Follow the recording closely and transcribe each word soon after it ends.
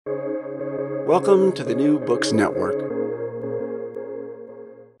Welcome to the New Books Network.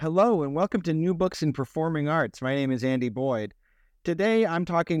 Hello, and welcome to New Books in Performing Arts. My name is Andy Boyd. Today, I'm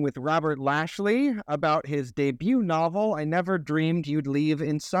talking with Robert Lashley about his debut novel, I Never Dreamed You'd Leave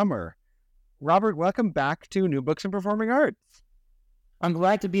in Summer. Robert, welcome back to New Books in Performing Arts. I'm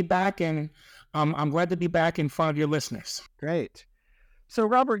glad to be back, and I'm glad to be back in front of your listeners. Great. So,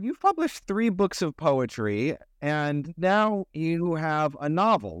 Robert, you've published 3 books of poetry, and now you have a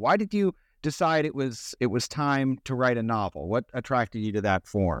novel. Why did you decide it was time to write a novel? What attracted you to that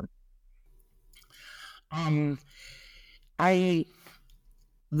form? The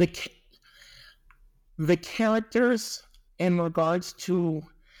characters in regards to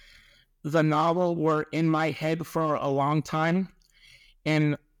the novel were in my head for a long time,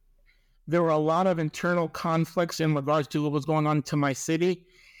 and there were a lot of internal conflicts in regards to what was going on to my city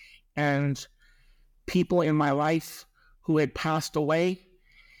and people in my life who had passed away.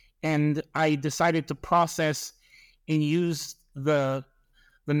 And I decided to process and use the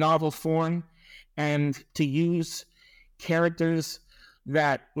novel form and to use characters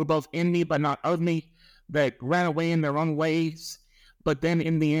that were both in me but not of me, that ran away in their own ways, but then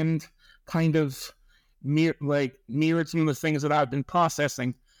in the end kind of mirrored some of the things that I've been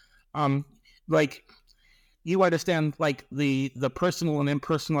processing. Like you understand, like the personal and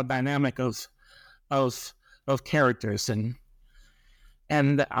impersonal dynamic of characters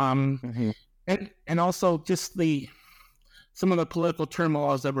and also just some of the political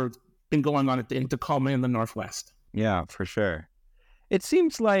turmoils that were been going on in Tacoma in the Northwest. Yeah, for sure. It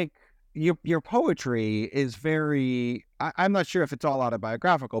seems like your poetry is very, I'm not sure if it's all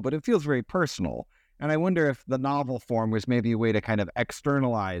autobiographical, but it feels very personal. And I wonder if the novel form was maybe a way to kind of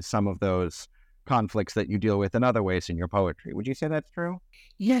externalize some of those conflicts that you deal with in other ways in your poetry. Would you say that's true?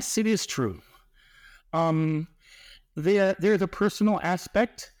 Yes, it is true. There's a personal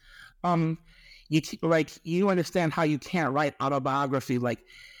aspect. You understand how you can't write autobiography. Like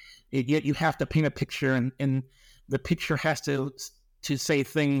you have to paint a picture, and the picture has to say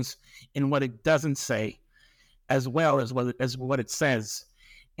things in what it doesn't say, as well as what it says.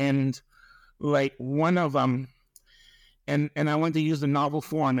 And like one of them, and I wanted to use the novel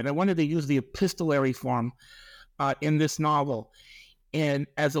form, and I wanted to use the epistolary form in this novel, and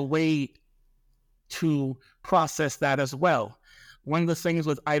as a way to process that as well. One of the things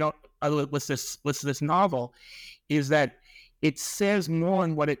with this novel is that it says more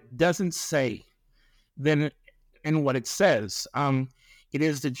in what it doesn't say than in what it says. It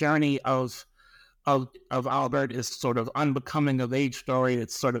is the journey of Albert, is sort of unbecoming of age story.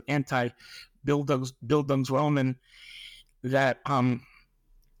 It's sort of Bildungsroman that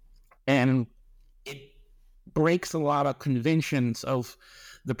and it breaks a lot of conventions of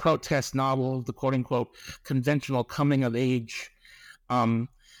the protest novel, the quote unquote conventional coming of age, young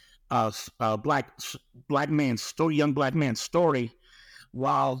black man's story,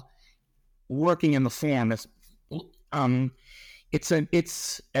 while working in the form. It's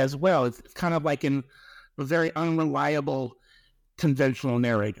as well. It's kind of like in a very unreliable conventional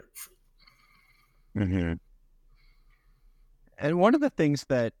narrative. Mm-hmm. And one of the things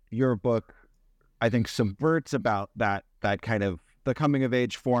that your book, I think, subverts about that kind of the coming of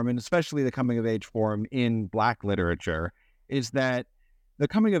age form, and especially the coming of age form in Black literature, is that the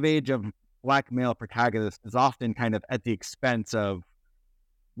coming of age of Black male protagonists is often kind of at the expense of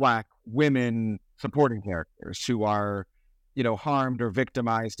Black women supporting characters who are, harmed or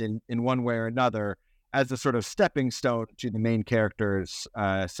victimized in one way or another as a sort of stepping stone to the main character's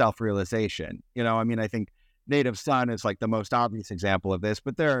self-realization. I think Native Son is like the most obvious example of this,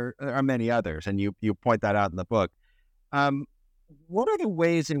 but there are many others, and you point that out in the book. What are the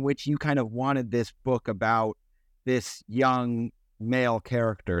ways in which you kind of wanted this book about this young male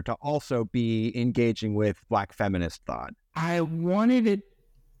character to also be engaging with Black feminist thought? I wanted it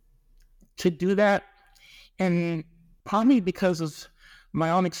to do that, and partly because of my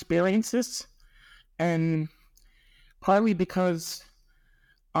own experiences, and partly because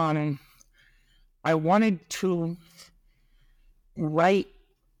I wanted to write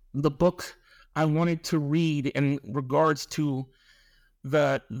the book I wanted to read in regards to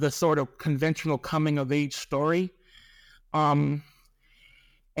the sort of conventional coming of age story, and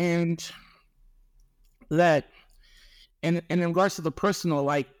that, and in regards to the personal,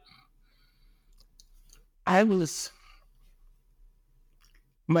 like I was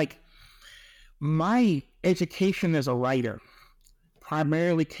like, my education as a writer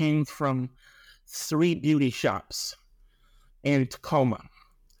primarily came from 3 beauty shops in Tacoma.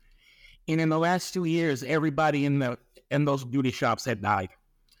 And in the last 2 years, everybody in those beauty shops had died.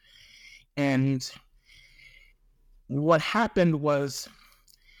 And what happened was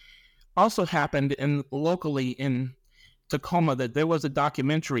also happened locally in Tacoma, that there was a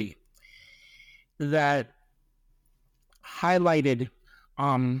documentary that highlighted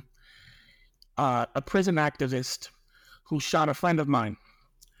a prison activist who shot a friend of mine.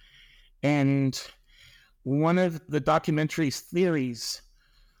 And one of the documentary's theories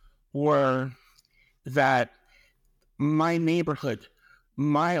were that my neighborhood,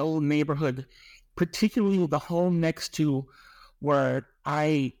 my old neighborhood, particularly the home next to where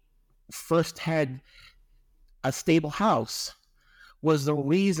I first had a stable house, was the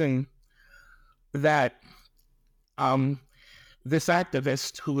reason that this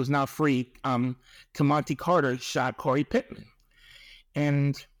activist, who is now free, Kamonte Carter, shot Corey Pittman.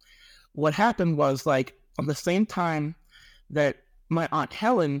 And what happened was, like, on the same time that my Aunt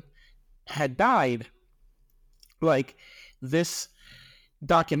Helen had died, like, this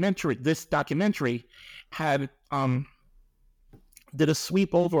documentary had did a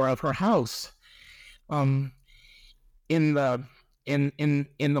sweep over of her house in the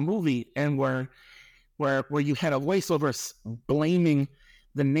movie, and where you had a voiceover blaming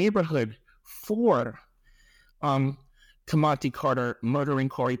the neighborhood for Kamonte Carter murdering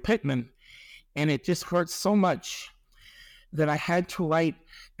Corey Pittman. And it just hurt so much that I had to write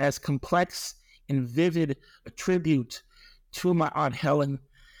as complex and vivid a tribute to my Aunt Helen,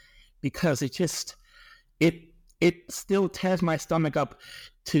 because it still tears my stomach up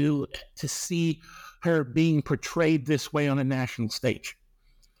to see her being portrayed this way on a national stage.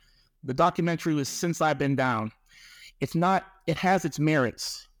 The documentary was Since I've Been Down. It has its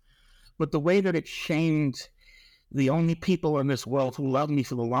merits, but the way that it shamed the only people in this world who loved me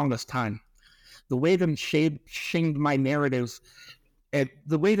for the longest time, the way that it shamed my narratives, and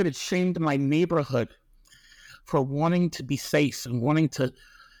the way that it shamed my neighborhood for wanting to be safe and wanting to,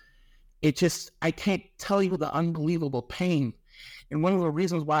 I can't tell you the unbelievable pain. And one of the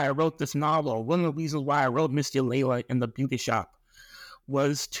reasons why I wrote this novel, one of the reasons why I wrote Miss Layla in the Beauty Shop,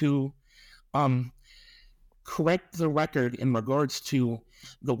 was to correct the record in regards to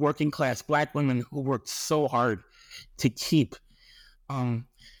the working class Black women who worked so hard to keep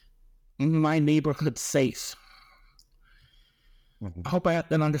my neighborhood safe. Mm-hmm. I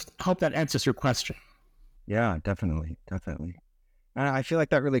hope that answers your question. Yeah, definitely. And I feel like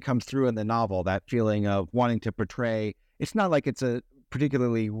that really comes through in the novel, that feeling of wanting to portray. It's not like it's a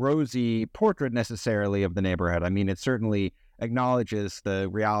particularly rosy portrait necessarily of the neighborhood. I mean, it certainly acknowledges the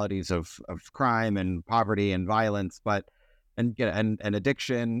realities of crime and poverty and violence, and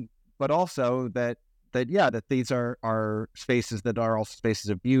addiction, but also that these are spaces that are also spaces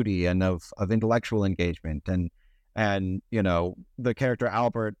of beauty and of intellectual engagement, and the character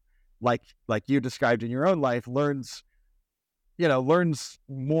Albert, like you described in your own life, learns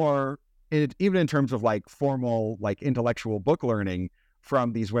more, even in terms of like formal, like intellectual book learning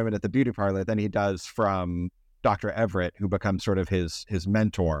from these women at the beauty parlor than he does from Dr. Everett, who becomes sort of his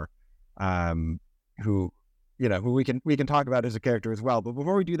mentor, who we can talk about as a character as well. But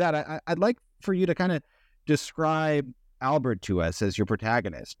before we do that, I'd like for you to kind of describe Albert to us as your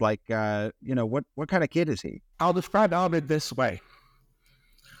protagonist. Like, what kind of kid is he? I'll describe Albert this way.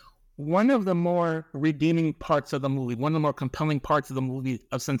 One of the more redeeming parts of the movie, one of the more compelling parts of the movie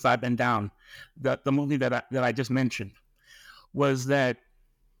of Since I've Been Down, the movie that I just mentioned, was that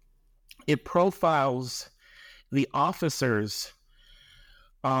it profiles the officers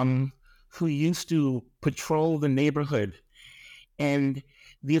who used to patrol the neighborhood. And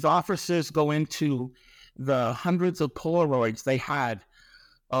these officers go into the hundreds of Polaroids they had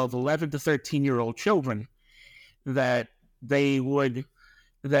of 11 to 13-year-old children that they would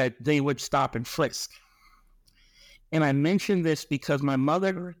stop and frisk. And I mention this because my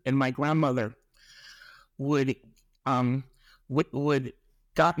mother and my grandmother would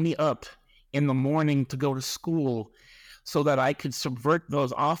got me up in the morning to go to school so that I could subvert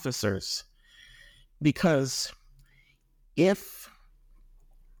those officers. Because if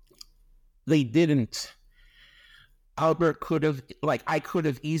they didn't, I could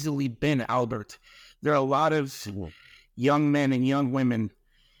have easily been Albert. There are a lot of young men and young women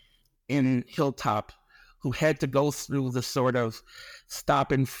in Hilltop who had to go through the sort of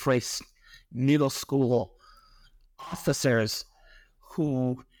stop and frisk middle school officers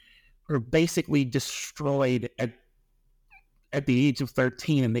who were basically destroyed at the age of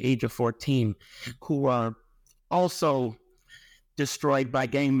 13 and the age of 14, who are also destroyed by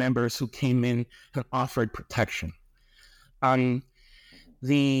gang members who came in and offered protection. There's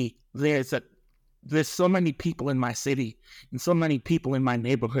so many people in my city and so many people in my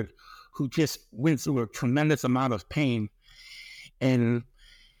neighborhood who just went through a tremendous amount of pain, and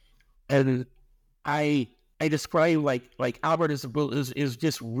I I describe like Albert is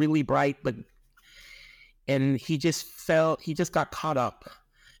just really bright, and he just got caught up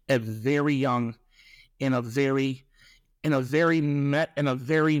at very young in a very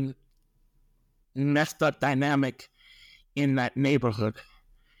messed up dynamic in that neighborhood.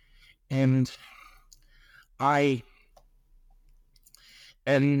 And I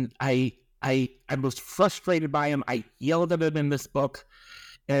was frustrated by him. I yelled at him in this book,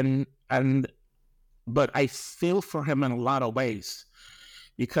 but I feel for him in a lot of ways,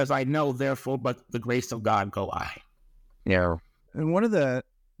 because I know, therefore, but the grace of God go I. Yeah. And one of the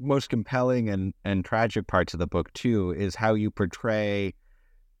most compelling and tragic parts of the book, too, is how you portray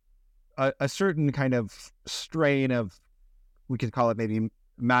a certain kind of strain of, we could call it maybe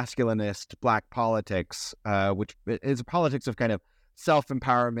masculinist Black politics, which is a politics of kind of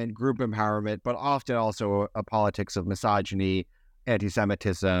self-empowerment, group empowerment, but often also a politics of misogyny,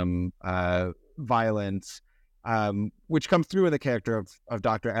 anti-Semitism, violence, which comes through in the character of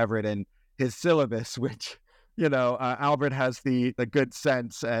Dr. Everett and his syllabus, which, Albert has the good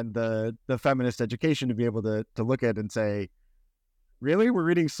sense and the feminist education to be able to look at and say, really, we're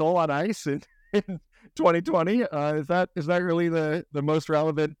reading Soul on Ice in 2020? Is that really the most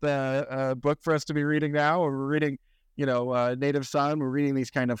relevant book for us to be reading now? Or we're reading, Native Son. We're reading these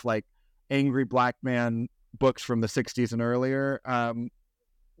kind of like angry Black man books from the 60s and earlier.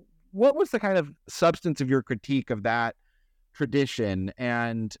 What was the kind of substance of your critique of that tradition,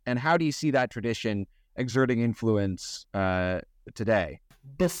 and how do you see that tradition exerting influence today?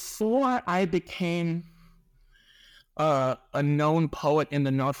 Before I became a known poet in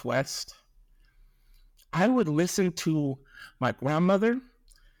the Northwest, I would listen to my grandmother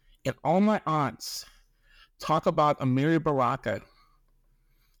and all my aunts talk about Amiri Baraka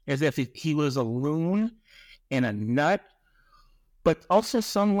as if he was a loon and a nut, but also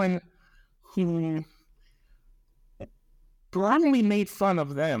someone who blindly made fun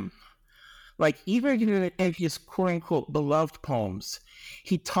of them. Like, even in his quote-unquote beloved poems,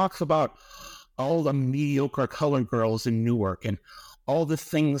 he talks about all the mediocre colored girls in Newark and all the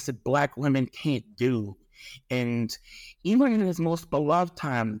things that Black women can't do. And even in his most beloved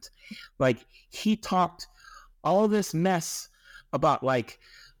times, like, he talked all this mess about, like,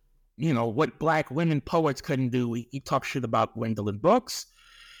 what Black women poets couldn't do. He talked shit about Gwendolyn Brooks,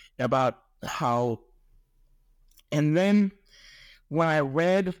 about how... And then when I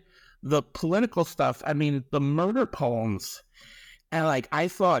read the political stuff, the murder poems, and I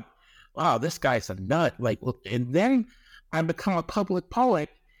thought, wow, this guy's a nut. And then I become a public poet,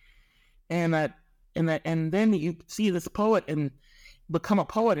 and then you see this poet and become a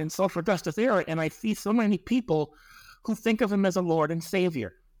poet in social justice era, and I see so many people who think of him as a Lord and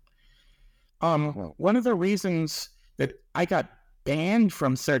Savior. One of the reasons that I got banned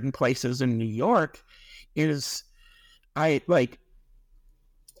from certain places in New York is I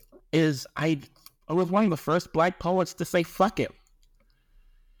was one of the first Black poets to say fuck him.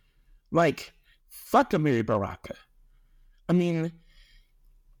 Fuck Amiri Baraka.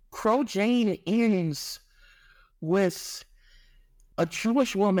 Crow Jane ends with a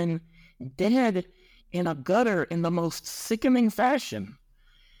Jewish woman dead in a gutter in the most sickening fashion.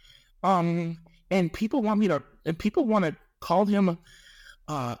 And people want to call him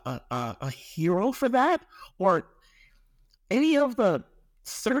a hero for that, or any of the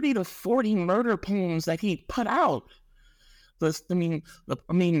 30 to 40 murder poems that he put out. The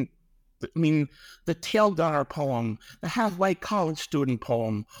Tail Gunner poem, the Half-White College Student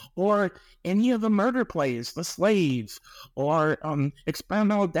poem, or any of the murder plays, The Slaves, or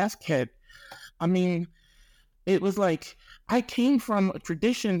Experimental Death Kit. It was like, I came from a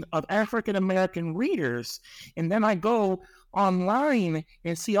tradition of African-American readers, and then I go online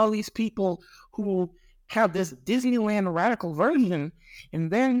and see all these people who have this Disneyland radical version,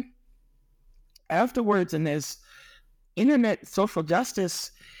 and then afterwards in this internet social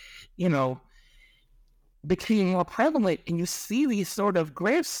justice, became more prevalent, and you see these sort of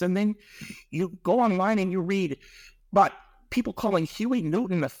grifts, and then you go online and you read about people calling Huey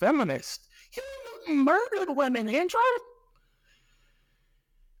Newton a feminist. Huey Newton murdered women, Andrew.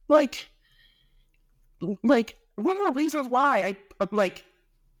 One of the reasons why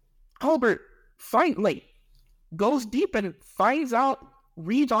Albert goes deep and finds out,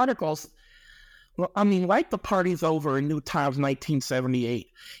 reads articles, The Party's Over in New Times 1978,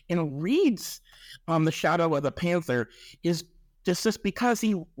 and reads The Shadow of the Panther, is just because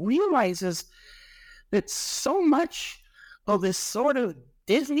he realizes that so much of this sort of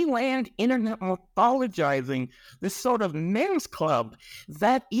Disneyland internet mythologizing, this sort of men's club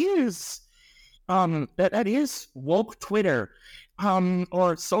that is woke Twitter,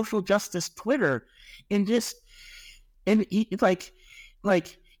 or social justice Twitter, and just and he, like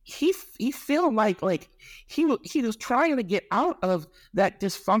he feel like he was trying to get out of that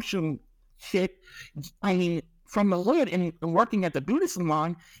dysfunction shit. I mean, from the hood and working at the beauty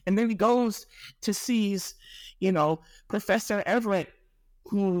salon, and then he goes to sees, Professor Everett,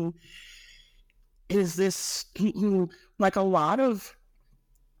 who is this who like a lot of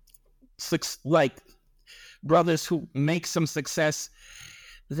like brothers who make some success,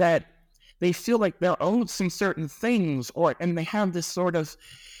 that they feel like they're owed some certain things, and they have this sort of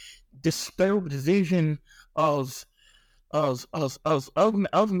disturbed vision of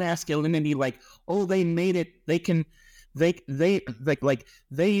masculinity, like, oh, they made it, they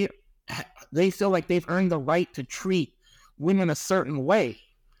feel like they've earned the right to treat women a certain way.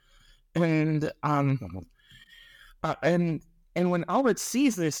 And and when Albert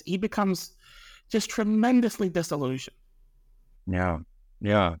sees this, he becomes just tremendously disillusioned. Yeah,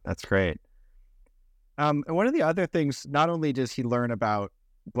 that's great. And one of the other things, not only does he learn about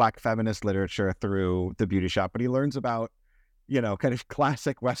Black feminist literature through the beauty shop, but he learns about, kind of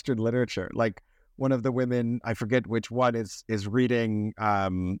classic Western literature. Like, one of the women, I forget which one, is reading.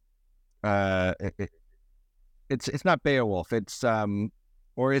 It's not Beowulf. It's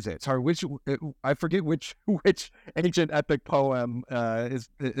or is it? Sorry, I forget which ancient epic poem is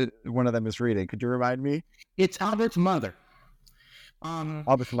one of them is reading. Could you remind me? It's Albert's mother.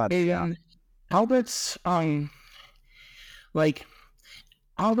 Albert's mother. Albert's Vanetta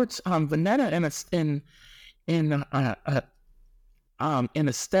and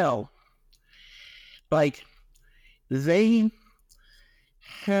Estelle, like, they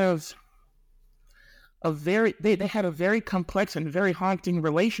have they had a very complex and very haunting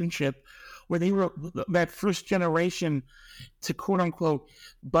relationship, where they were that first generation to, quote unquote,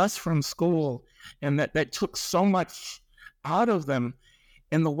 bust from school, and that took so much out of them.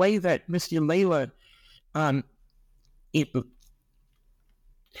 And the way that Miss Eulalia it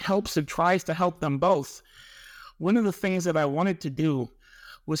helps and tries to help them both. One of the things that I wanted to do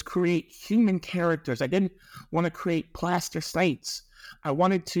was create human characters. I didn't want to create plaster saints. I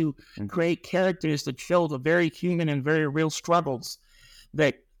wanted to create characters that show the very human and very real struggles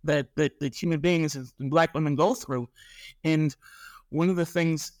that human beings and Black women go through. And one of the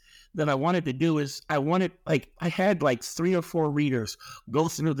things that I wanted to do is I had 3 or 4 readers go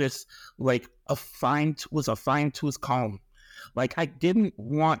through this like a fine tooth comb. Like, I didn't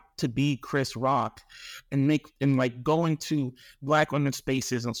want to be Chris Rock and go into Black women's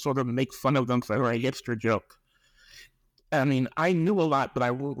spaces and sort of make fun of them for a hipster joke. I mean, I knew a lot, but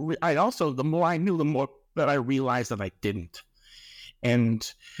I also, the more I knew, the more that I realized that I didn't.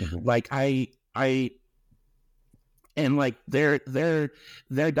 And their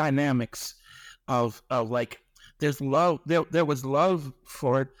dynamics of like, there's love, there was love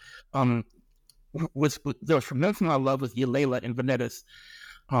for there was tremendous love with Eulalia and Vanetta's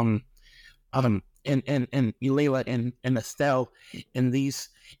and Eulalia and Estelle, and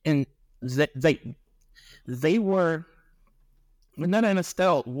they were, Vanetta and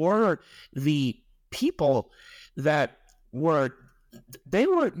Estelle were the people that were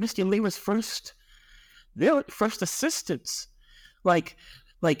Miss Eulalia's first assistants. Like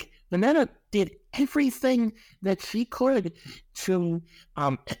Vanetta did everything that she could to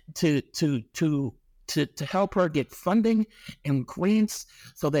help her get funding and grants,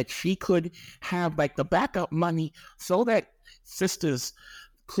 so that she could have like the backup money, so that sisters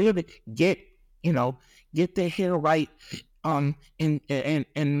could get their hair right, and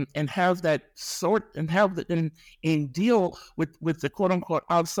have that sort, and have the, and deal with the quote unquote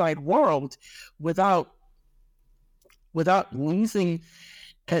outside world without losing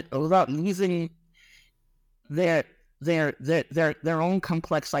their own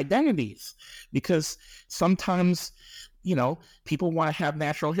complex identities. Because sometimes, people want to have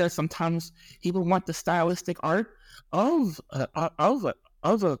natural hair. Sometimes people want the stylistic art of a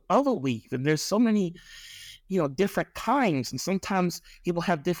weave, and there's so many different kinds. And sometimes people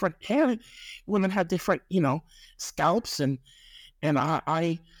have different hair. Women have different scalps, and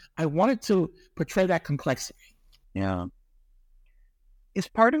I wanted to portray that complexity. Yeah. Is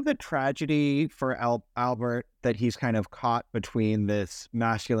part of the tragedy for Albert that he's kind of caught between this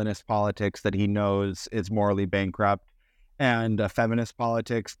masculinist politics that he knows is morally bankrupt and a feminist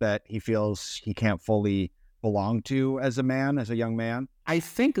politics that he feels he can't fully belong to as a young man? I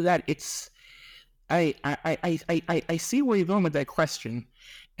think that it's, I see where you're going with that question,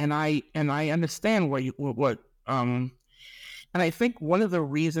 and I understand and I think one of the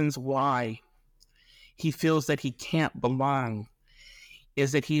reasons why he feels that he can't belong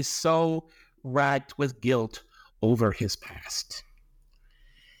is that he's so racked with guilt over his past.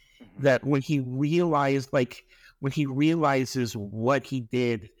 that when he realizes what he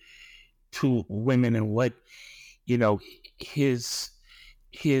did to women and what, his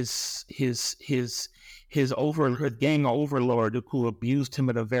gang overlord who abused him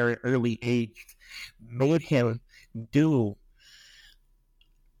at a very early age made him do,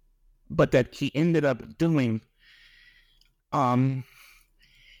 but that he ended up doing,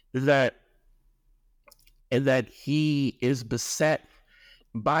 that he is beset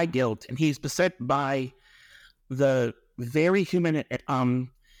by guilt, and he's beset by the very human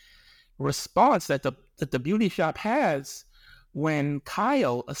response that the beauty shop has when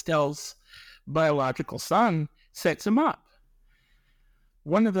Kyle, Estelle's biological son, sets him up.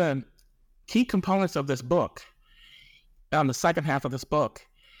 One of the key components of this book, on the second half of this book,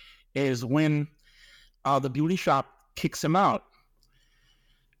 is when the beauty shop kicks him out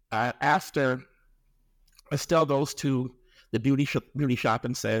after Estelle goes to the beauty shop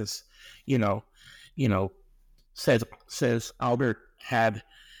and says, says Albert had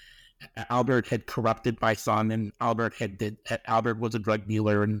corrupted my son, and Albert was a drug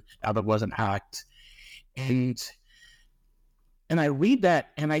dealer, and Albert was an addict. And I read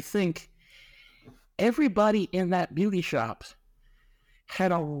that, and I think everybody in that beauty shop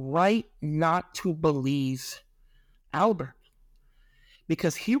had a right not to believe Albert,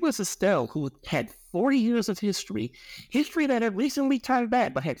 because here was Estelle, who had 40 years of history that had recently turned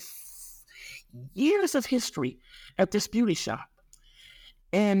bad, but had years of history at this beauty shop.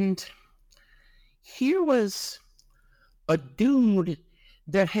 And here was a dude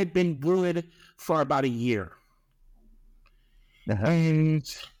that had been good for about a year. Uh-huh.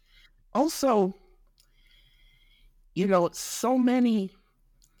 And also, so many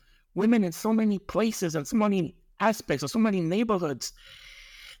women in so many places and so many aspects of so many neighborhoods,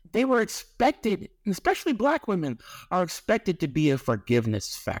 they were expected, especially Black women, are expected to be a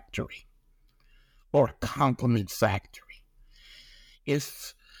forgiveness factory or a compliment factory.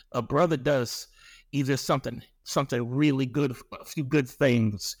 If a brother does either something really good, a few good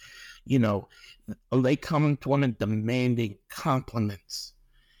things, they come to women demanding compliments.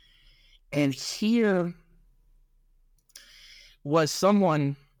 And here was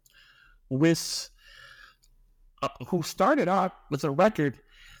someone with who started off with a record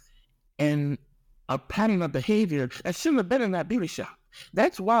and a pattern of behavior that shouldn't have been in that beauty shop.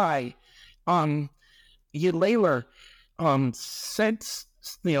 That's why Layla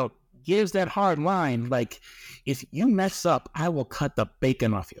gives that hard line, like, if you mess up, I will cut the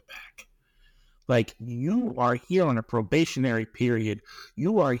bacon off your back. Like, you are here on a probationary period.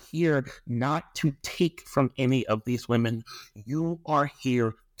 You are here not to take from any of these women. You are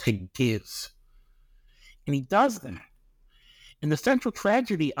here to give. And he does that. And the central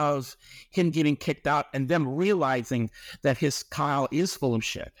tragedy of him getting kicked out and them realizing that his Kyle is full of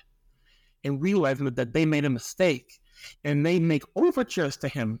shit, and realizing that they made a mistake, and they make overtures to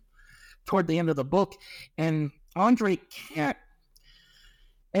him toward the end of the book, and Andre,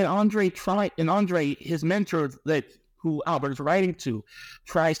 his mentor, who Albert is writing to,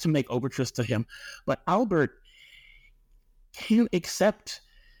 tries to make overtures to him, but Albert can't accept,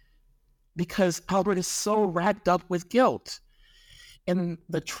 because Albert is so wrapped up with guilt. And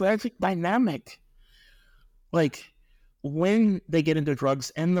the tragic dynamic, like when they get into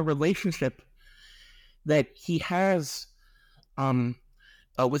drugs, and the relationship that he has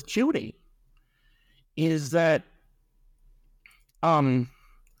with Judy, is that in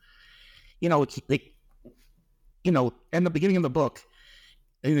the beginning of the book,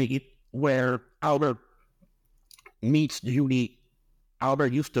 where Albert meets Judy,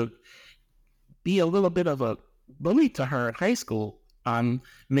 Albert used to be a little bit of a bully to her in high school,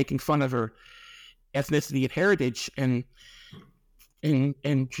 making fun of her ethnicity and heritage, and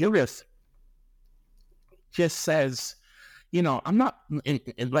Judith just says, I'm not, and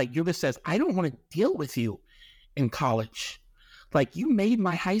like Judith says, I don't want to deal with you in college. Like, you made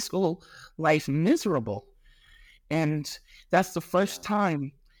my high school life miserable. And that's the first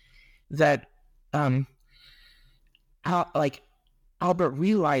time that Albert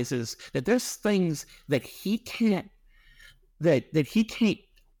realizes that there's things that he can't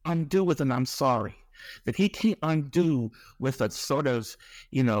undo with an I'm sorry, that he can't undo with a sort of,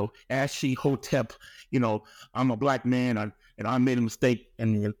 ashy hotep, I'm a Black man and I made a mistake,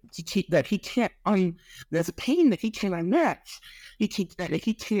 and there's a pain that he can't unmatch, he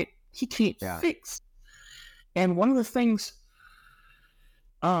can't fix. And one of the things,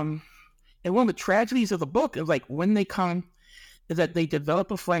 and one of the tragedies of the book is, like, when they come, is that they develop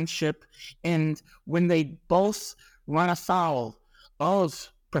a friendship, and when they both run afoul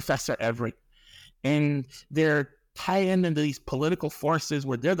of Professor Everett, and they're tied into these political forces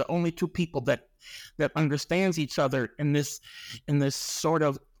where they're the only two people that understands each other in this sort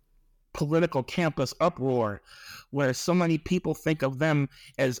of political campus uproar, where so many people think of them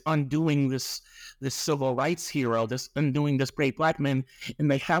as undoing this civil rights hero, this undoing this great black man,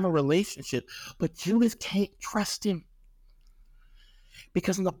 and they have a relationship, but Judith can't trust him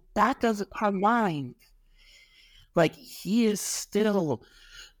because in the back of her mind, like, he is still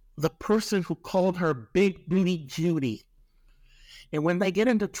the person who called her Big Booty Judy. And when they get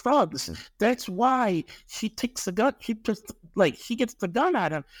into drugs, that's why she takes the gun. She gets the gun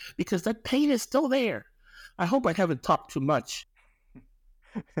at him because that pain is still there. I hope I haven't talked too much.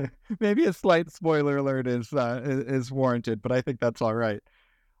 Maybe a slight spoiler alert is warranted, but I think that's all right.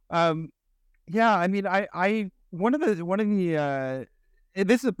 Yeah, I mean, one of the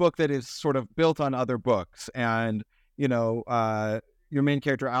this is a book that is sort of built on other books, and your main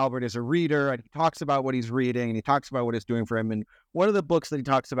character Albert is a reader, and he talks about what he's reading, and he talks about what it's doing for him. And one of the books that he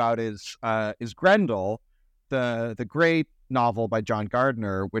talks about is Grendel, the great novel by John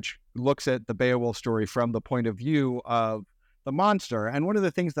Gardner, which looks at the Beowulf story from the point of view of the monster. And one of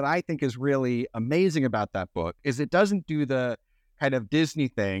the things that I think is really amazing about that book is it doesn't do the kind of Disney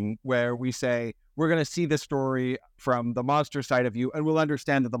thing where we say, we're going to see the story from the monster side of you, and we'll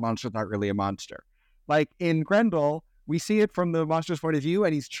understand that the monster's not really a monster. Like in Grendel, we see it from the monster's point of view,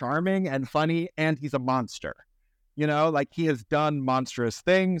 and he's charming and funny, and he's a monster. Like, he has done monstrous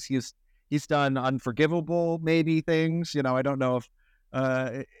things. He's done unforgivable, maybe, things. I don't know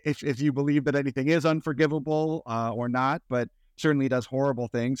if you believe that anything is unforgivable or not, but certainly does horrible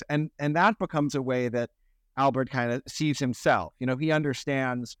things. And that becomes a way that Albert kind of sees himself. He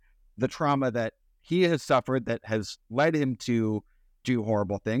understands the trauma that he has suffered that has led him to do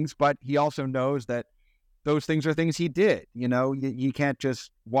horrible things, but he also knows that those things are things he did. You can't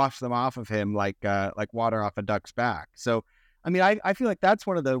just wash them off of him like water off a duck's back. So, I mean, I feel like that's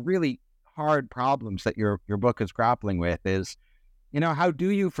one of the really hard problems that your book is grappling with is, how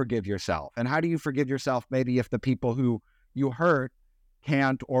do you forgive yourself? And how do you forgive yourself maybe if the people who you hurt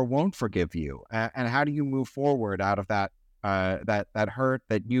can't or won't forgive you? And how do you move forward out of that hurt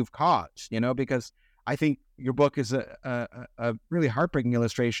that you've caused? Because I think your book is a really heartbreaking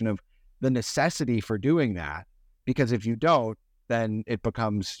illustration of the necessity for doing that, because if you don't, then it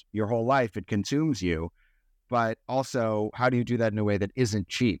becomes your whole life. It consumes you. But also, how do you do that in a way that isn't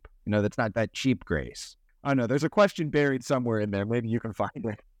cheap? That's not that cheap grace. I know there's a question buried somewhere in there. Maybe you can find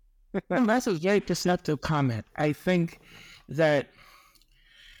it. Well, that's a very perceptive comment. I think that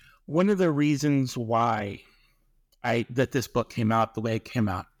one of the reasons why that this book came out the way it came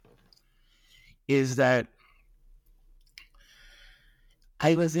out is that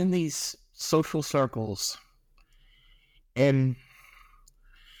I was in these social circles, and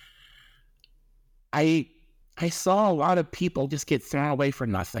I saw a lot of people just get thrown away for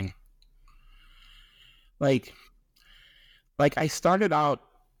nothing. Like I started out,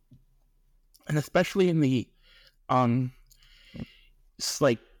 and especially in the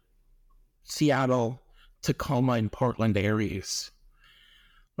like Seattle, Tacoma, and Portland areas,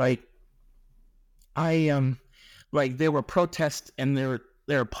 like there were protests and there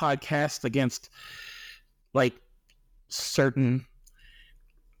were podcasts against like certain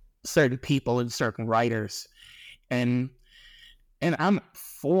people and certain writers, and I'm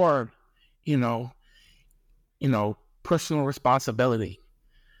for personal responsibility,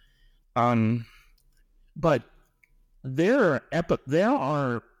 but there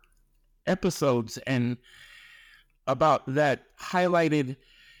are episodes and about that highlighted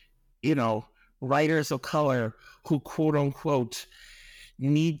writers of color who quote unquote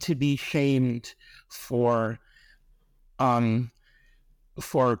need to be shamed for quote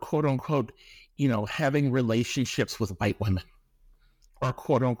unquote having relationships with white women, or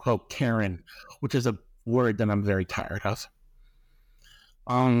quote unquote Karen, which is a word that I'm very tired of.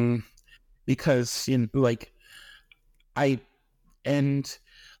 Because and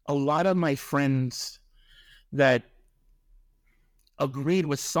a lot of my friends that agreed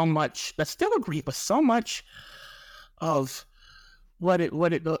with so much, that still agreed with so much of what it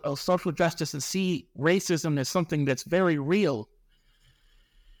social justice, and see racism as something that's very real,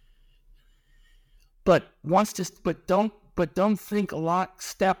 but don't think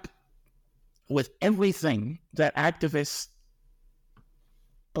lockstep with everything that activists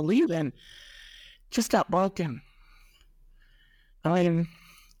believe in, just got broken. I mean,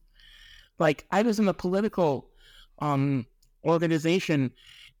 I was in a political organization,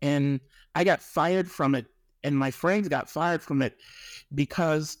 and I got fired from it, and my friends got fired from it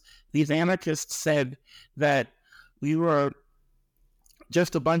because these anarchists said that we were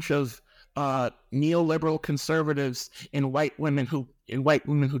just a bunch of neoliberal conservatives and white women who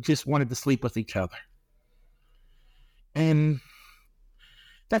just wanted to sleep with each other. And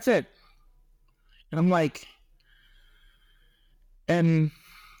that's it. And I'm like, and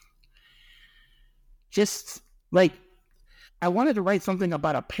just like, I wanted to write something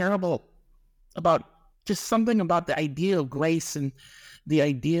about a parable, about just something about the idea of grace and the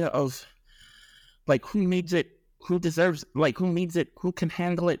idea of like who needs it, who deserves, like who needs it, who can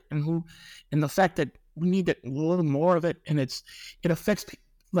handle it, and the fact that we need a little more of it, and it affects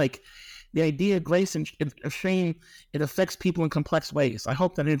like the idea of grace and shame. It affects people in complex ways. I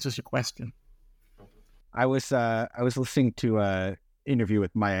hope that answers your question. I was listening to a interview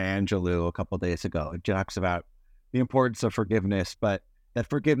with Maya Angelou a couple of days ago. It talks about the importance of forgiveness, but that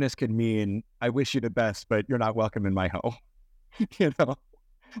forgiveness can mean I wish you the best, but you're not welcome in my home. You know,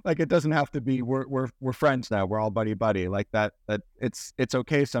 like it doesn't have to be we're friends now. We're all buddy. Like that it's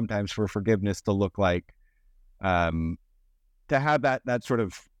okay sometimes for forgiveness to look like to have that sort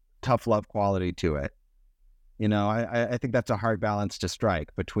of tough love quality to it. You know, I think that's a hard balance to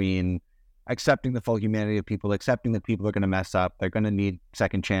strike between accepting the full humanity of people, accepting that people are going to mess up, they're going to need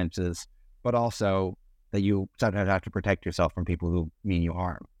second chances, but also that you sometimes have to protect yourself from people who mean you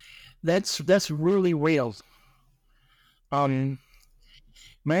harm. That's really real. Maya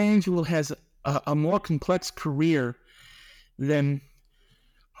Angelou has a more complex career than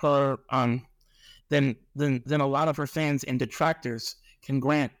her than a lot of her fans and detractors can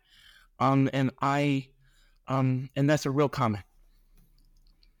grant. And that's a real comment.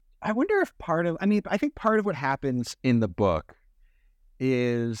 I wonder if I think part of what happens in the book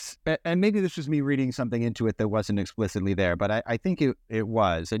is, and maybe this was me reading something into it that wasn't explicitly there, but I think it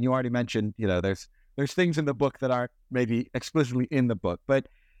was, and you already mentioned, you know, there's things in the book that aren't maybe explicitly in the book, but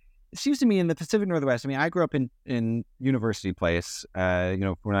it seems to me in the Pacific Northwest, I mean, I grew up in University Place, you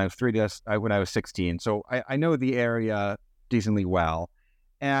know, when I was 16, so I know the area decently well,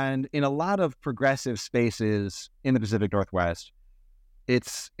 and in a lot of progressive spaces in the Pacific Northwest,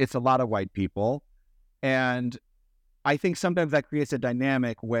 it's a lot of white people, and I think sometimes that creates a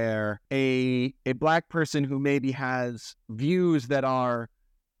dynamic where a black person who maybe has views that are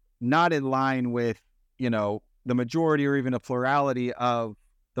not in line with, you know, the majority or even a plurality of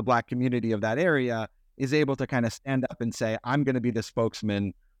the black community of that area is able to kind of stand up and say, I'm going to be the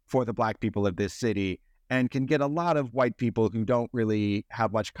spokesman for the black people of this city, and can get a lot of white people who don't really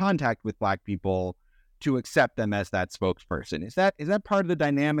have much contact with black people to accept them as that spokesperson. Is that part of the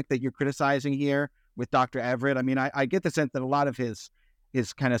dynamic that you're criticizing here with Dr. Everett? I mean, I get the sense that a lot of his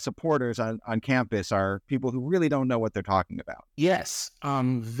kind of supporters on campus are people who really don't know what they're talking about. Yes,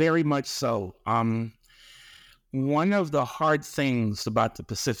 very much so. One of the hard things about the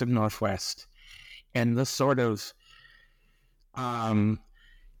Pacific Northwest and the sort of, I'm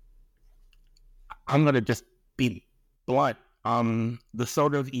going to just be blunt, the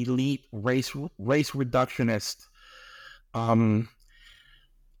sort of elite race reductionist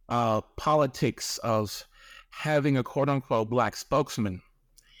politics of having a quote unquote black spokesman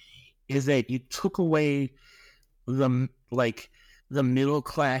is that you took away the middle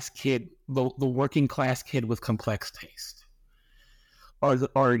class kid, the working class kid with complex taste, or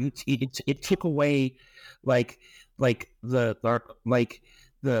it took away the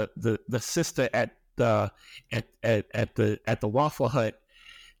sister at the Waffle Hut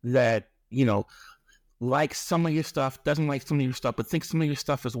that, you know, likes some of your stuff, doesn't like some of your stuff, but thinks some of your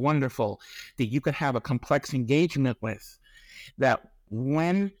stuff is wonderful, that you could have a complex engagement with, that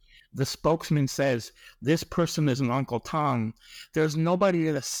when the spokesman says, this person is an Uncle Tom, there's nobody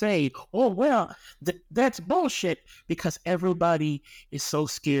to say, oh, well, that's bullshit, because everybody is so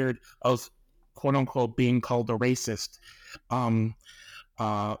scared of, quote unquote, being called a racist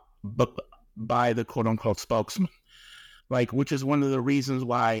but by the quote unquote spokesman. Like, which is one of the reasons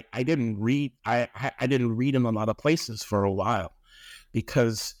why I didn't read in a lot of places for a while,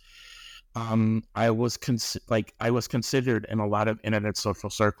 because I was considered in a lot of internet social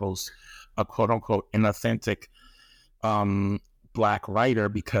circles a quote unquote inauthentic black writer,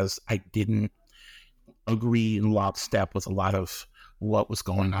 because I didn't agree in lockstep with a lot of what was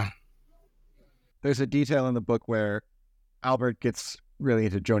going on. There's a detail in the book where Albert gets really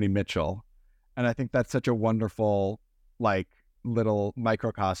into Joni Mitchell, and I think that's such a wonderful, like, little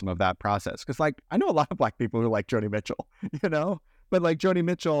microcosm of that process. Because, like, I know a lot of black people who like Joni Mitchell, you know, but like liking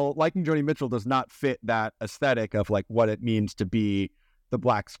Joni Mitchell does not fit that aesthetic of like what it means to be the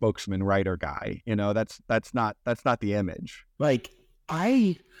black spokesman writer guy. You know, that's not the image. Like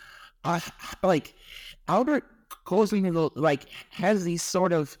I like Albert goes into has these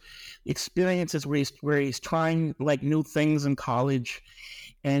sort of experiences where he's trying like new things in college,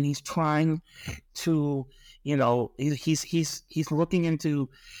 and he's trying to, he's looking into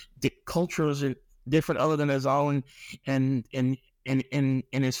the cultures different other than his own, and in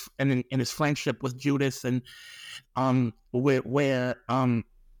his friendship with Judas, and where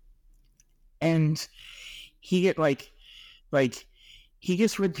and he get like he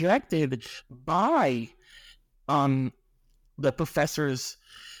gets rejected by the professor's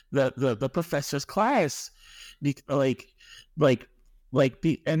the professor's class,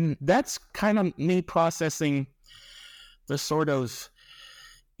 and that's kind of me processing the sort of,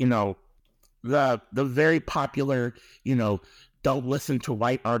 the very popular, don't listen to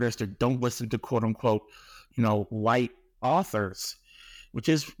white artists, or don't listen to quote unquote, white authors, which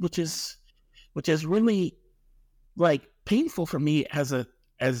is really like painful for me as a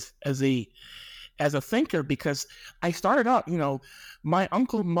thinker, because I started out, my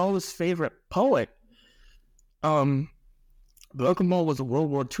Uncle Mo's favorite poet, Uncle Mo was a World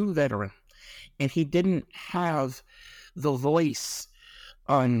War II veteran, and he didn't have the voice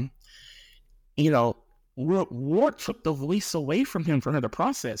war took the voice away from him for the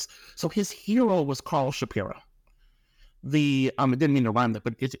process. So his hero was Carl Shapiro. I didn't mean to rhyme that,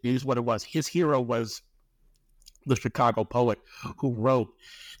 but it is what it was. His hero was the Chicago poet who wrote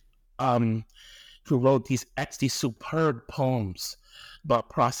these superb poems about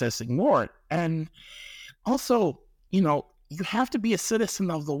processing war. And also, you have to be a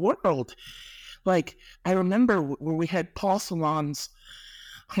citizen of the world. Like, I remember when we had Paul Celan's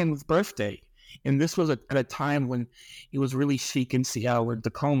 100th birthday, and this was at a time when it was really chic in Seattle and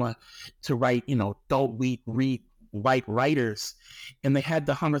Tacoma to write, don't read white writers. And they had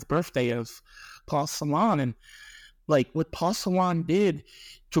the 100th birthday of Paul Celan. And like what Paul Celan did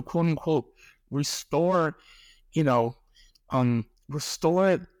to quote unquote restore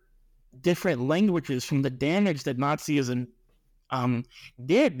different languages from the damage that Nazism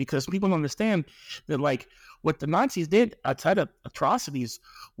did, because people don't understand that, like, what the Nazis did outside of atrocities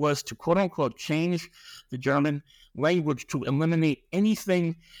was to quote unquote change the German language to eliminate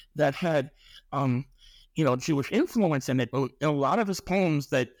anything that had Jewish influence in it. And a lot of his poems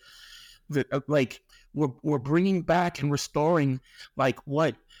that were bringing back and restoring like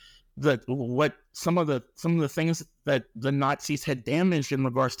what some of the things that the Nazis had damaged in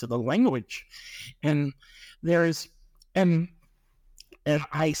regards to the language. And there is and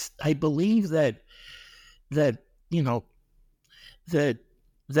I believe that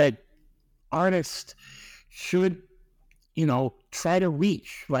artists should try to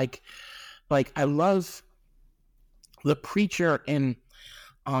reach, like I love the preacher in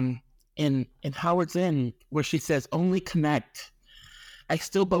Howard Zinn, where she says only connect. I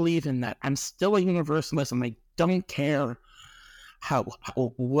still believe in that. I'm still a universalist, and I don't care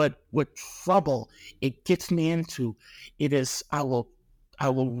what trouble it gets me into. It is, I will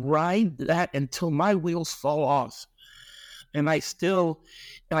ride that until my wheels fall off. And I still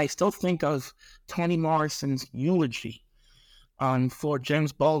think of Toni Morrison's eulogy for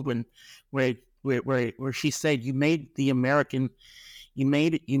James Baldwin, where she said, you made the American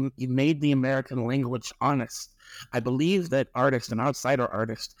language honest. I believe that artists and outsider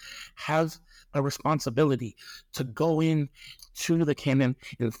artists have a responsibility to go in to the canon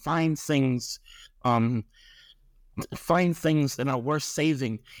and find things that are worth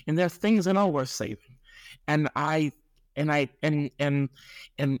saving, and there are things that are worth saving, and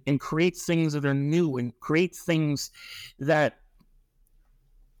create things that are new, and create things that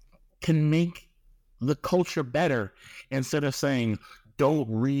can make the culture better, instead of saying don't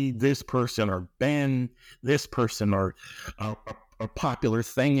read this person or ban this person, or a popular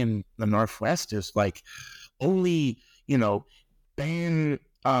thing in the Northwest is like only ban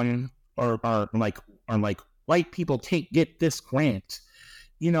or white people get this grant.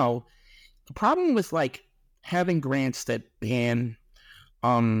 The problem with like having grants that ban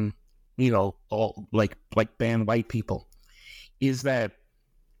ban white people is that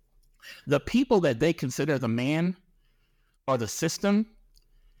the people that they consider the man or the system,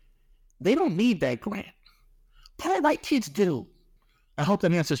 they don't need that grant. Poor white kids do. I hope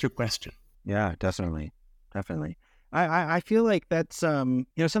that answers your question. Yeah, definitely. I feel like that's something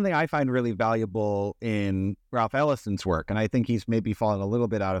I find really valuable in Ralph Ellison's work, and I think he's maybe fallen a little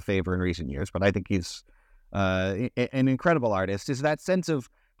bit out of favor in recent years, but I think he's an incredible artist, is that sense of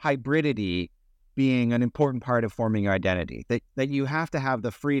hybridity being an important part of forming your identity, that you have to have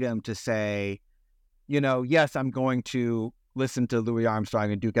the freedom to say, yes, I'm going to listen to Louis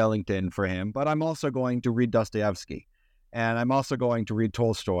Armstrong and Duke Ellington for him, but I'm also going to read Dostoevsky, and I'm also going to read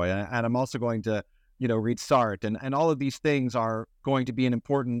Tolstoy, and I'm also going to read Sartre, and all of these things are going to be an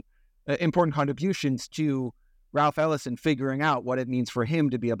important contributions to Ralph Ellison figuring out what it means for him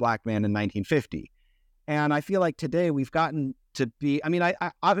to be a black man in 1950. And I feel like today we've gotten to be, I mean, I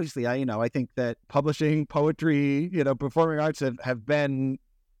obviously, I think that publishing, poetry, performing arts have been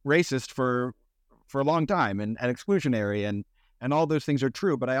racist for a long time and exclusionary, and all those things are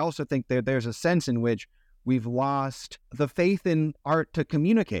true. But I also think there's a sense in which we've lost the faith in art to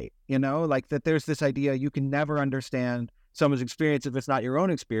communicate, like that there's this idea you can never understand someone's experience if it's not your own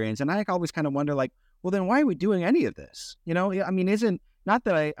experience. And I always kind of wonder, like, well, then why are we doing any of this? I mean, not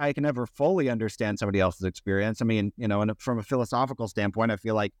that I can ever fully understand somebody else's experience. I mean, and from a philosophical standpoint, I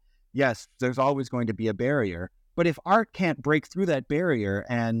feel like, yes, there's always going to be a barrier. But if art can't break through that barrier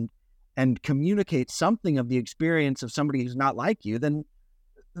and communicate something of the experience of somebody who's not like you, then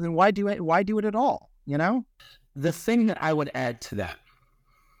why do it? Why do it at all? The thing that I would add to that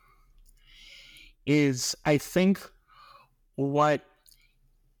is, I think what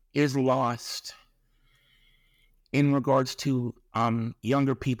is lost in regards to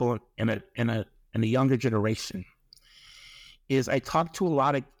younger people in a younger generation is, I talk to a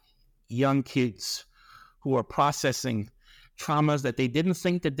lot of young kids who are processing traumas that they didn't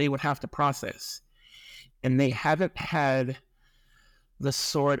think that they would have to process, and they haven't had the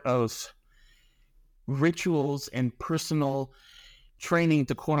sort of rituals and personal training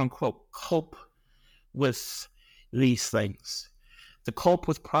to, quote unquote, cope with these things, to cope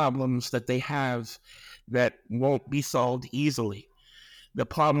with problems that they have that won't be solved easily. The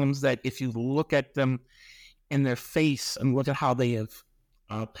problems that, if you look at them in their face and look at how they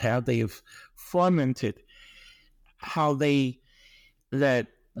have fermented, how they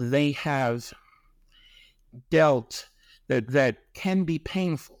have dealt, that can be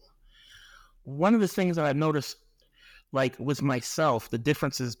painful. One of the things that I've noticed, like with myself, the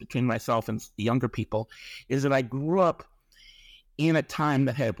differences between myself and younger people, is that I grew up in a time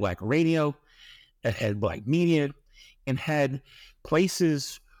that had black radio, that had black media, and had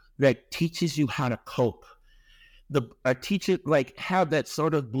places that teaches you how to cope. Teach it, like, have that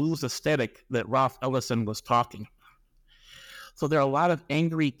sort of blues aesthetic that Ralph Ellison was talking. So there are a lot of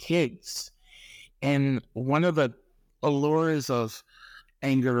angry kids, and one of the allures of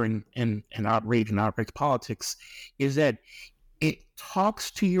anger and outrage politics is that it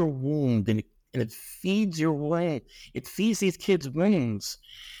talks to your wound, and it feeds your wound. It feeds these kids' wounds.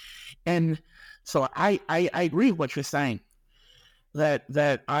 And so I agree with what you're saying,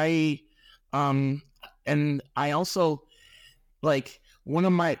 that I and I also, like, and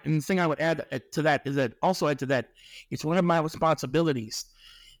the thing I would add to that is that it's one of my responsibilities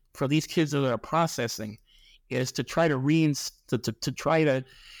for these kids that are processing is to try to try to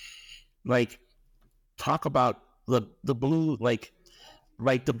like talk about the blue, like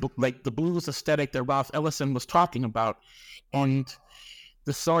the blues aesthetic that Ralph Ellison was talking about, and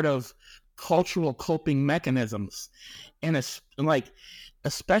the sort of cultural coping mechanisms, and it's like,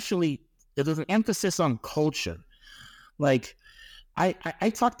 especially if there's an emphasis on culture. Like, I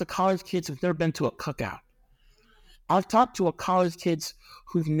talk to college kids who've never been to a cookout. I've talked to college kids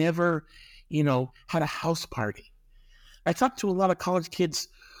who've never, had a house party. I talked to a lot of college kids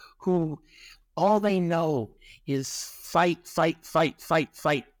who all they know is fight the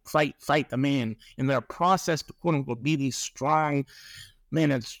man, and their process to, quote unquote, be these strong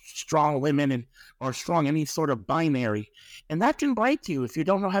men and strong women, or strong any sort of binary, and that can break you if you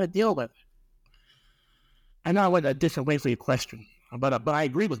don't know how to deal with it. I know I went a different way for your question, but I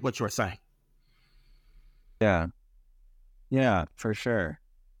agree with what you were saying. Yeah, for sure.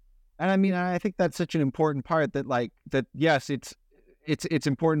 And I mean, I think that's such an important part, that yes, it's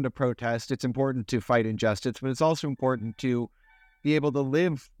important to protest, it's important to fight injustice, but it's also important to be able to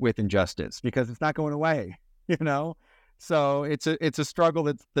live with injustice, because it's not going away, So it's a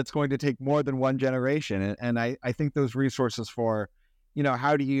struggle that's going to take more than one generation. And I think those resources for,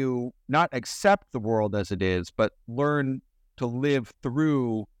 how do you not accept the world as it is, but learn to live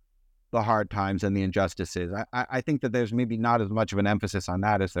through the hard times and the injustices. I think that there's maybe not as much of an emphasis on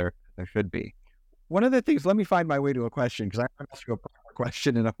that as there should be. One of the things, let me find my way to a question, because I haven't asked you a proper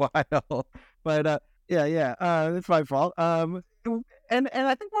question in a while. But it's my fault. And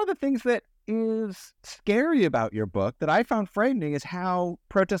I think one of the things that is scary about your book that I found frightening is how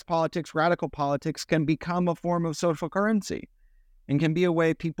protest politics, radical politics, can become a form of social currency and can be a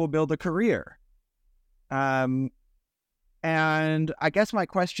way people build a career. And I guess my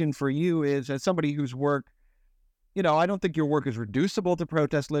question for you is, as somebody whose work, I don't think your work is reducible to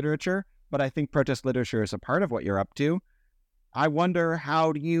protest literature, but I think protest literature is a part of what you're up to. I wonder,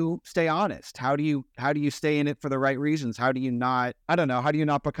 how do you stay honest? How do you stay in it for the right reasons? How do you not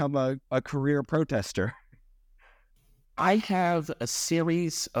become a career protester? I have a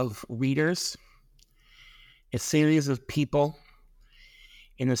series of readers a series of people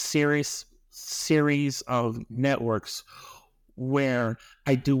in a series of networks where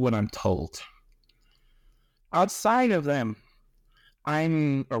I do what I'm told. Outside of them,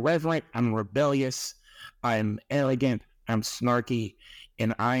 I'm irreverent, I'm rebellious, I'm arrogant, I'm snarky,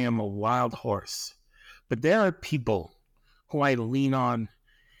 and I am a wild horse. But there are people who I lean on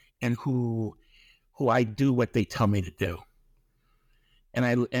and who I do what they tell me to do.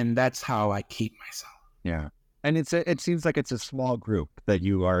 And that's how I keep myself. Yeah. And it seems like it's a small group that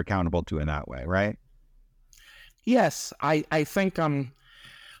you are accountable to in that way, right? Yes, I think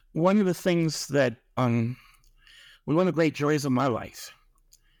one of the things that one of the great joys of my life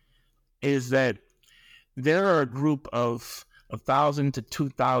is that there are a group of 1,000 to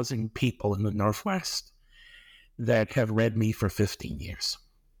 2,000 people in the Northwest that have read me for 15 years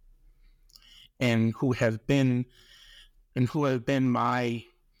and who have been my,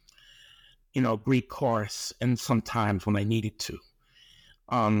 Greek chorus, and sometimes when I needed to.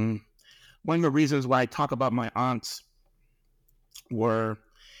 One of the reasons why I talk about my aunts were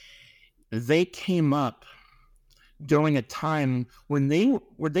they came up during a time when they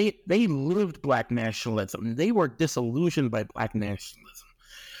lived Black nationalism. They were disillusioned by Black nationalism.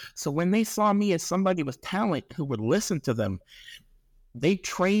 So when they saw me as somebody with talent who would listen to them, they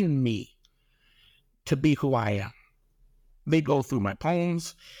trained me to be who I am. They go through my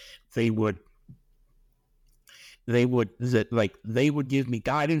poems. They would give me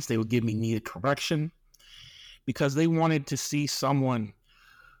guidance. They would give me needed correction because they wanted to see someone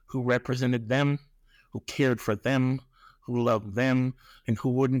who represented them, who cared for them, who loved them, and who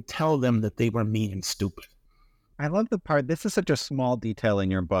wouldn't tell them that they were mean and stupid. I love the part, this is such a small detail in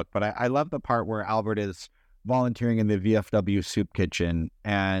your book, but I love the part where Albert is volunteering in the VFW soup kitchen,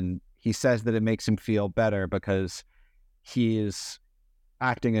 and he says that it makes him feel better because he is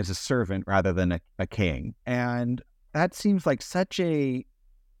acting as a servant rather than a king. And that seems like such a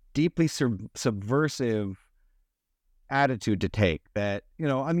deeply subversive attitude to take that,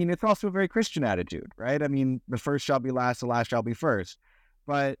 it's also a very Christian attitude, right? I mean, the first shall be last, the last shall be first.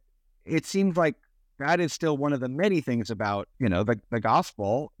 But it seems like that is still one of the many things about, the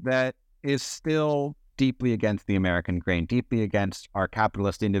gospel that is still deeply against the American grain, deeply against our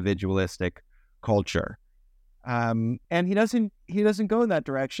capitalist, individualistic culture. And he doesn't go in that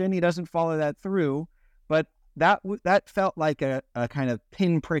direction. He doesn't follow that through. But that felt like a kind of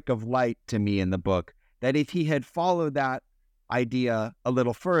pinprick of light to me in the book, that if he had followed that idea a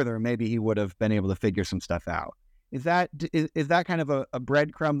little further, maybe he would have been able to figure some stuff out. Is that kind of a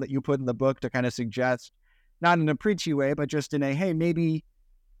breadcrumb that you put in the book to kind of suggest, not in a preachy way, but just in a, hey, maybe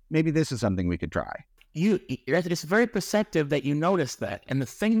this is something we could try? It's very perceptive that you notice that. And the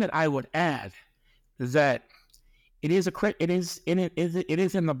thing that I would add is that it is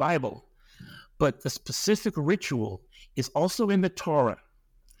in the Bible, but the specific ritual is also in the Torah.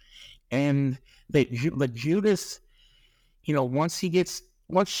 And that Judas, once she gets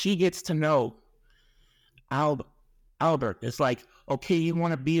to know Albert, it's like, okay, you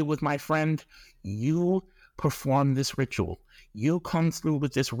want to be with my friend? You perform this ritual. You come through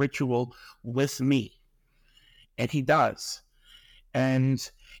with this ritual with me. And he does. And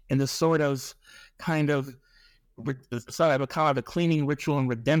in the sort of a cleaning ritual and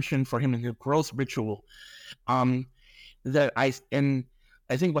redemption for him in the growth ritual, that I think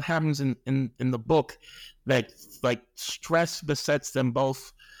what happens in the book, that like stress besets them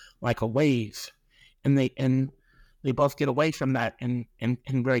both like a wave, and they both get away from that in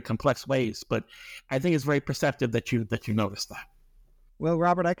very complex ways. But I think it's very perceptive that you notice that. Well,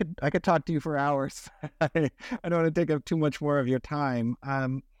 Robert, I could talk to you for hours. I don't want to take up too much more of your time.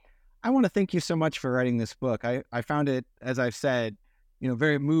 I want to thank you so much for writing this book. I found it, as I've said,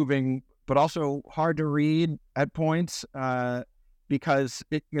 very moving, but also hard to read at points, because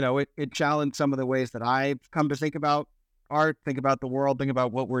it challenged some of the ways that I've come to think about art, think about the world, think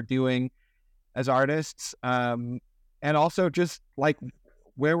about what we're doing as artists, and also just like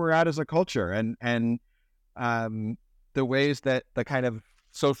where we're at as a culture, and the ways that the kind of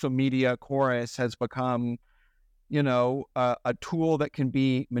social media chorus has become, a tool that can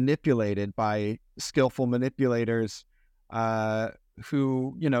be manipulated by skillful manipulators,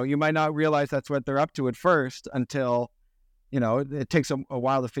 who, you might not realize that's what they're up to at first until, it takes a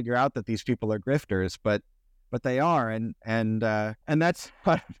while to figure out that these people are grifters, but they are. And that's,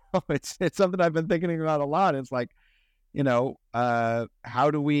 I don't know, it's something I've been thinking about a lot. It's like,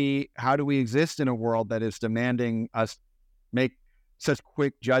 how do we exist in a world that is demanding us make such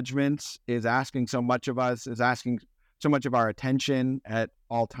quick judgments, is asking so much of us, is asking so much of our attention at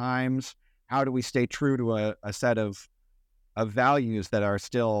all times? How do we stay true to a set of values that are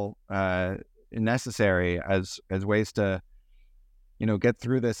still necessary as ways to, get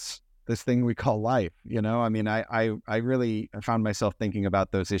through this thing we call life. I mean, I really found myself thinking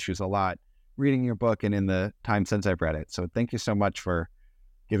about those issues a lot reading your book and in the time since I've read it. So thank you so much for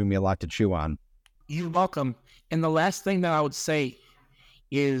giving me a lot to chew on. You're welcome. And the last thing that I would say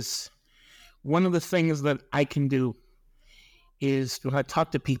is, one of the things that I can do is, when I talk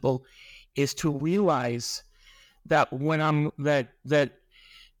to people, is to realize that when I'm that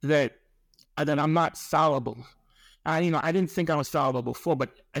I'm not fallible. I didn't think I was fallible before,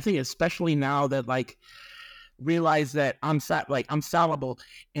 but I think especially now that realize that I'm fallible,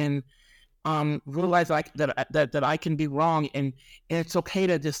 and realize that I can be wrong, and it's okay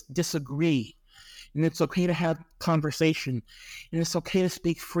to just disagree, and it's okay to have conversation, and it's okay to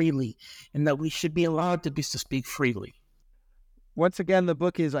speak freely, and that we should be allowed to speak freely. Once again, the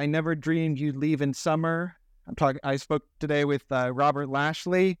book is I Never Dreamed You'd Leave in Summer. I spoke today with Robert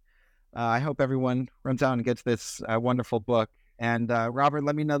Lashley. I hope everyone runs out and gets this wonderful book. And Robert,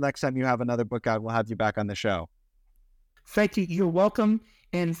 let me know next time you have another book out. We'll have you back on the show. Thank you. You're welcome.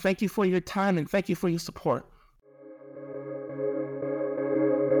 And thank you for your time, and thank you for your support.